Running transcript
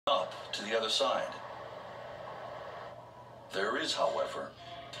up to the other side. There is, however,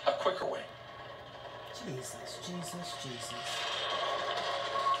 a quicker way. Jesus, Jesus, Jesus.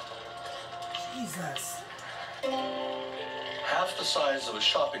 Jesus. Half the size of a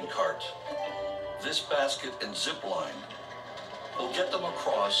shopping cart, this basket and zip line will get them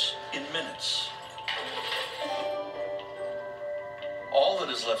across in minutes. All that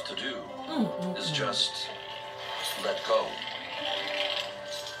is left to do is just let go.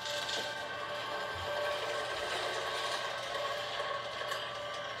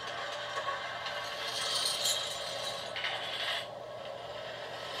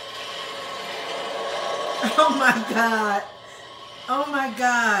 Oh my God. Oh my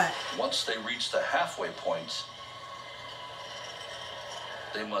God. Once they reach the halfway point,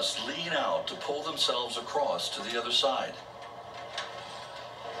 they must lean out to pull themselves across to the other side.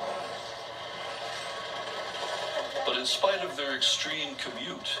 But in spite of their extreme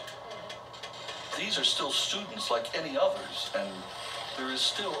commute, these are still students like any others, and there is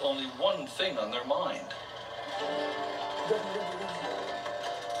still only one thing on their mind: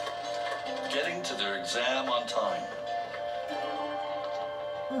 getting to their exam on time.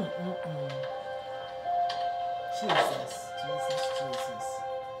 Jesus, Jesus, Jesus.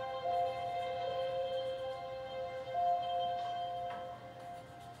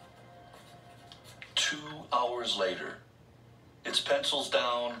 Hours later, it's pencils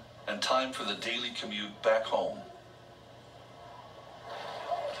down and time for the daily commute back home.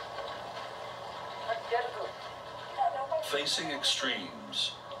 Facing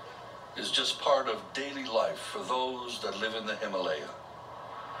extremes is just part of daily life for those that live in the Himalaya.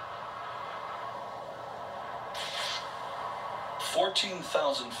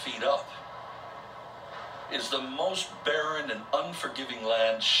 14,000 feet up is the most barren and unforgiving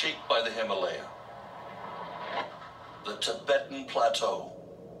land shaped by the Himalaya, the Tibetan Plateau.